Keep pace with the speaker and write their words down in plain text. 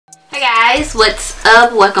guys, what's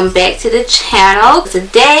up? Welcome back to the channel.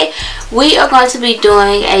 Today we are going to be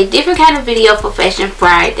doing a different kind of video for Fashion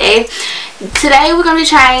Friday. Today we're going to be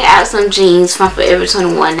trying out some jeans from Forever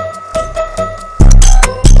 21.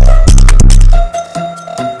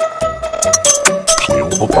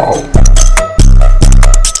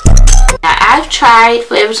 Now, I've tried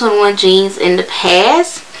Forever 21 jeans in the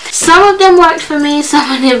past. Some of them worked for me, some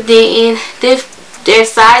of them didn't. Their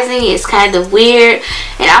sizing is kind of weird,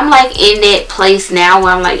 and I'm like in that place now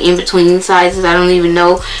where I'm like in between sizes. I don't even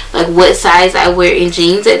know like what size I wear in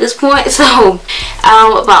jeans at this point. So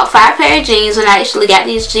about 5 pair of jeans. When I actually got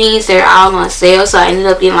these jeans, they're all on sale, so I ended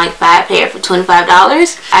up getting like 5 pair for $25.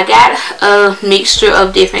 I got a mixture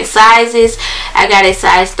of different sizes. I got a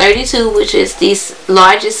size 32, which is the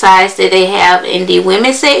largest size that they have in the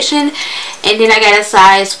women's section, and then I got a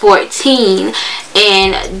size 14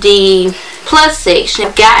 in the plus section.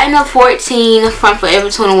 I've gotten a 14 from Forever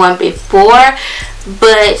 21 before,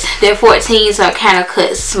 but their 14s are kind of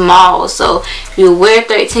cut small, so if you wear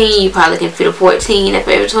 13 you probably can fit a 14 at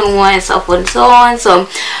Forever 21 and so forth and so on. So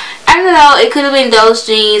I don't know, it could have been those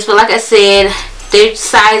jeans, but like I said, their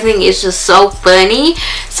sizing is just so funny.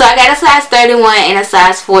 So I got a size 31 and a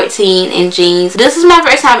size 14 in jeans. This is my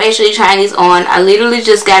first time actually trying these on. I literally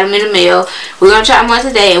just got them in the mail. We're going to try them on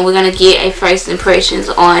today, and we're going to get a first impressions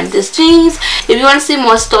on this jeans. If you want to see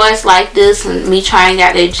more stories like this and me trying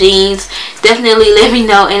out their jeans, definitely let me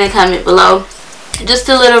know in the comment below. Just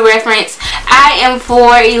a little reference, I am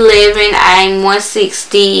 4'11", I'm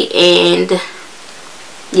 160, and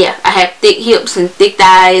yeah, I have thick hips and thick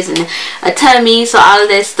thighs and a tummy, so all of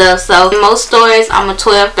that stuff. So in most stores I'm a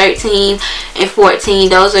 12, 13, and 14.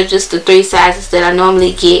 Those are just the 3 sizes that I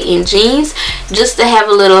normally get in jeans, just to have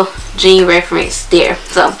a little jean reference there.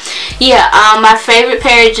 So yeah, my favorite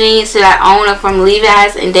pair of jeans that I own are from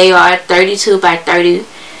Levi's, and they are 32 by 30.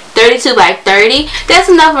 That's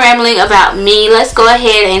enough rambling about me. Let's go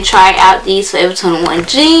ahead and try out these Forever 21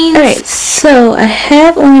 jeans. Alright, so I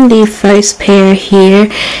have on the first pair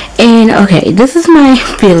here, and okay, this is my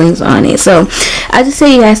feelings on it. So I just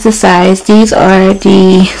say you guys the size. These are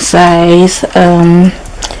the size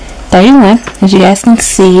 31, as you guys can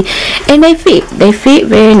see, and they fit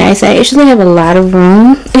very nice. I actually have a lot of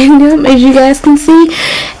room in them, as you guys can see,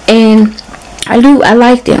 and I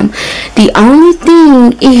like them. The only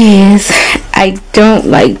thing is I don't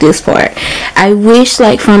like this part. I wish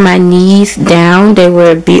like from my knees down they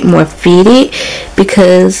were a bit more fitted,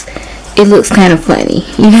 because it looks kind of funny,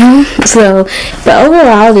 you know. So but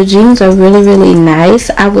overall the jeans are really nice.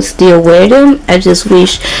 I would still wear them. I just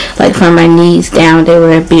wish like from my knees down they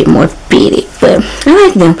were a bit more fitted, but I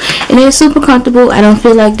like them, and they're super comfortable. I don't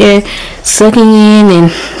feel like they're sucking in,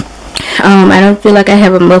 and I don't feel like I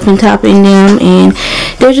have a muffin top in them, and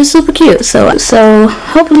they're just super cute. So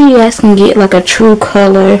hopefully you guys can get like a true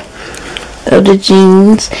color of the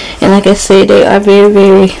jeans, and like I said, they are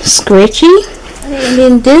very scratchy. And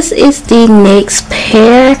then this is the next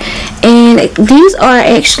pair, and these are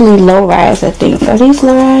actually low rise. I think, are these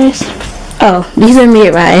low rise? Oh, these are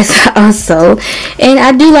mid-rise also, and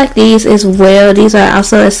I do like these as well. These are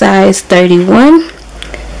also a size 31.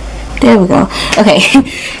 There we go. Okay,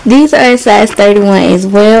 these are a size 31 as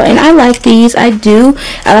well, and I like these. I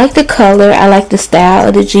like the color, I like the style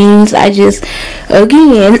of the jeans. I just,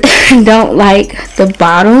 again, don't like the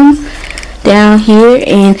bottom down here,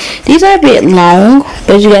 and these are a bit long,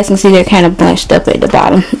 but as you guys can see, they're kind of bunched up at the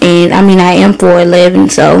bottom, and I mean, I am 4'11",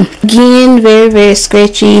 so again, very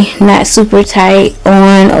scratchy, not super tight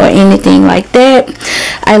on or anything like that.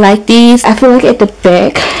 I like these. I feel like at the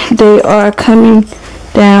back they are coming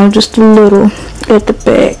down just a little at the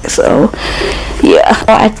back, so yeah,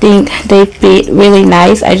 I think they fit really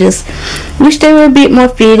nice. I just wish they were a bit more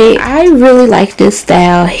fitted. I really like this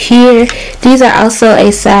style here. These are also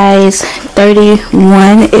a size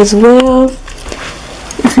 31 as well.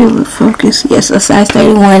 If you would focus, yes, a size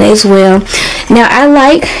 31 as well. Now I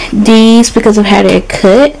like these because of how they're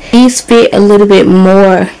cut. These fit a little bit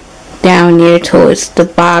more down near towards the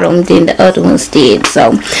bottom than the other ones did,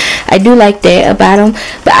 so I do like that about them.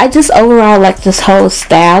 But I just overall like this whole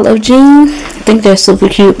style of jeans. I think they're super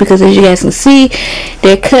cute because, as you guys can see,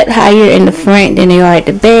 they're cut higher in the front than they are at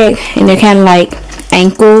the back, and they're kind of like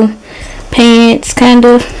ankle pants kind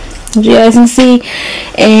of, as you guys can see,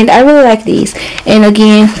 and I really like these. And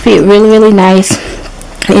again, fit really nice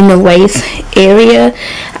in the waist area.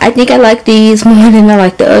 I think I like these more than I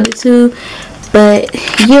like the other two. But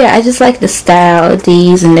yeah, I just like the style of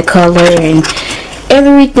these and the color and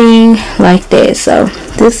everything like that. So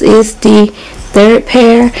this is the third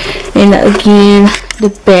pair, and again the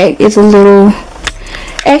back is a little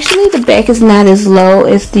Actually, the back is not as low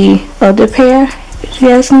as the other pair, as you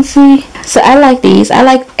guys can see. So I like these. I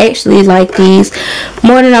actually like these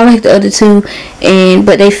more than I like the other two.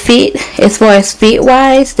 But they fit, as far as fit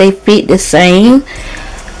wise, they fit the same.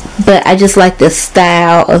 But I just like the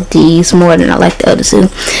style of these more than I like the other two.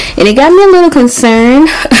 And it got me a little concerned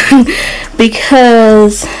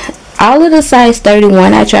because all of the size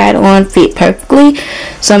 31 I tried on fit perfectly.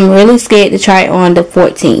 So I'm really scared to try on the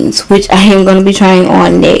 14s, which I am going to be trying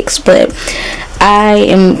on next. But I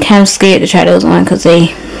am kind of scared to try those on because I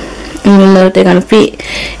don't know if they're going to fit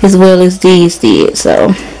as well as these did.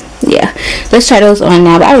 So yeah, let's try those on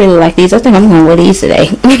now. But I really like these. I think I'm gonna wear these today.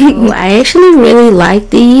 I actually really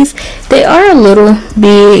like these. They are a little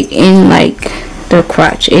big in like the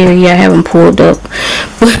crotch area. I have them pulled up,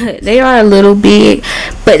 but they are a little big,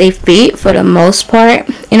 but they fit for the most part.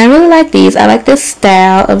 And I really like these. I like the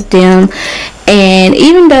style of them, and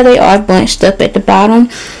even though they are bunched up at the bottom,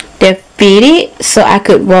 they're fitted, so I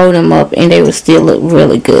could roll them up and they would still look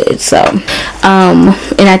really good. So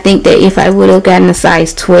and I think that if I would have gotten a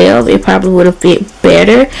size 12, it probably would have fit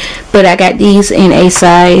better. But I got these in a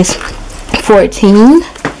size 14.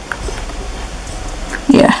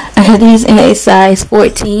 Yeah, I got these in a size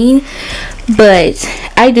 14. But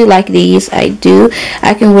I do like these. I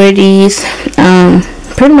can wear these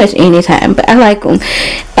pretty much anytime, but I like them.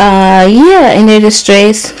 Yeah, and they're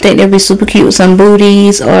distressed. I think they'd be super cute with some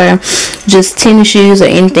booties or just tennis shoes or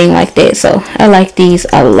anything like that. So I like these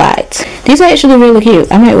a lot. These are actually really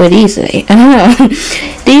cute. I might wear these today. I don't know.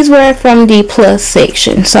 These were from the plus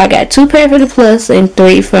section, so I got 2 pair for the plus and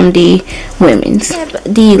 3 from the women's.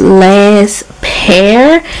 The last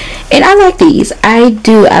pair, and I like these. I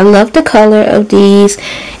love the color of these,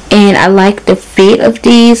 and I like the fit of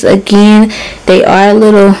these. Again, they are a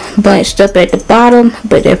little bunched up at the bottom,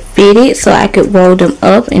 but they're fitted, so I could roll them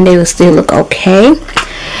up and they will still look okay.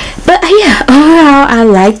 But yeah, overall I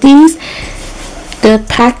like these. The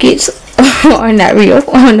pockets are not real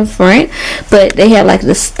on the front, but they have like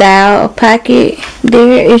the style of pocket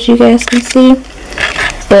there, as you guys can see,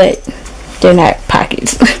 but they're not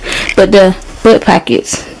pockets. But the butt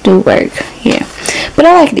pockets do work. Yeah, but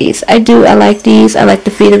I like these. I like these. I like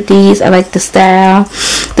the fit of these. I like the style,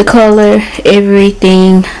 the color,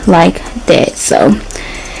 everything like that. So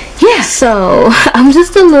yeah, so I'm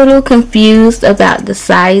just a little confused about the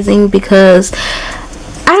sizing because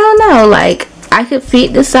I don't know, like I could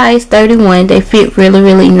fit the size 31. They fit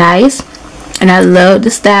really nice, and I love the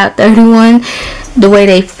style 31, the way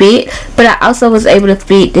they fit. But I also was able to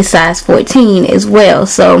fit the size 14 as well,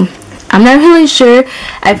 so I'm not really sure.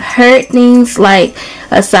 I've heard things like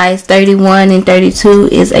a size 31 and 32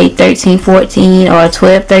 is a 13-14 or a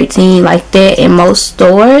 12-13 like that in most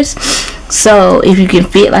stores. So if you can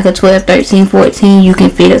fit like a 12-13-14, you can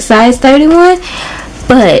fit a size 31.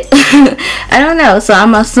 But I don't know, so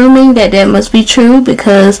I'm assuming that must be true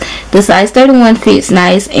because the size 31 fits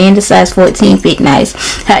nice and the size 14 fit nice.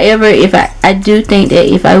 However, if I do think that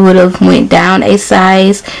if I would have went down a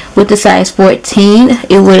size with the size 14,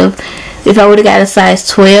 it would have, if I would have got a size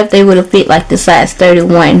 12, they would have fit like the size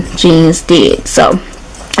 31 jeans did. So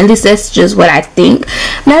at least that's just what I think.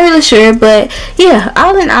 I'm not really sure, but yeah,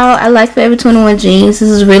 all in all, I like Forever 21 jeans. This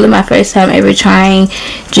is really my first time ever trying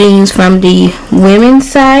jeans from the women's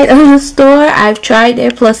side of the store. I've tried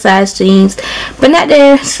their plus size jeans, but not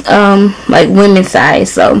their like women's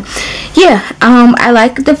size. So yeah, I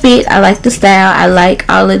like the fit, I like the style, I like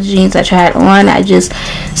all of the jeans I tried on.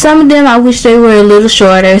 Some of them I wish they were a little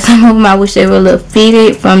shorter, some of them I wish they were a little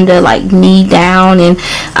fitted from the like knee down and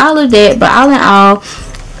all of that. But all in all,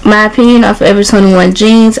 my opinion of Forever 21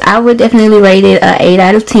 jeans, I would definitely rate it a 8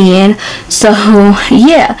 out of 10. So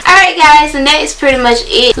yeah, alright guys, and that is pretty much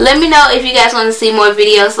it. Let me know if you guys want to see more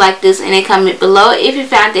videos like this in a comment below. If you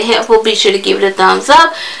found it helpful, be sure to give it a thumbs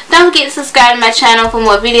up. Don't forget to subscribe to my channel for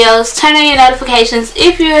more videos. Turn on your notifications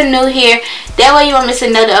if you're new here, that way you won't miss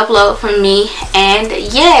another upload from me. And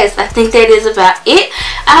yes, I think that is about it.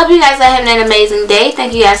 I hope you guys are having an amazing day.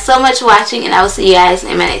 Thank you guys so much for watching, and I will see you guys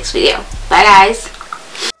in my next video. Bye guys.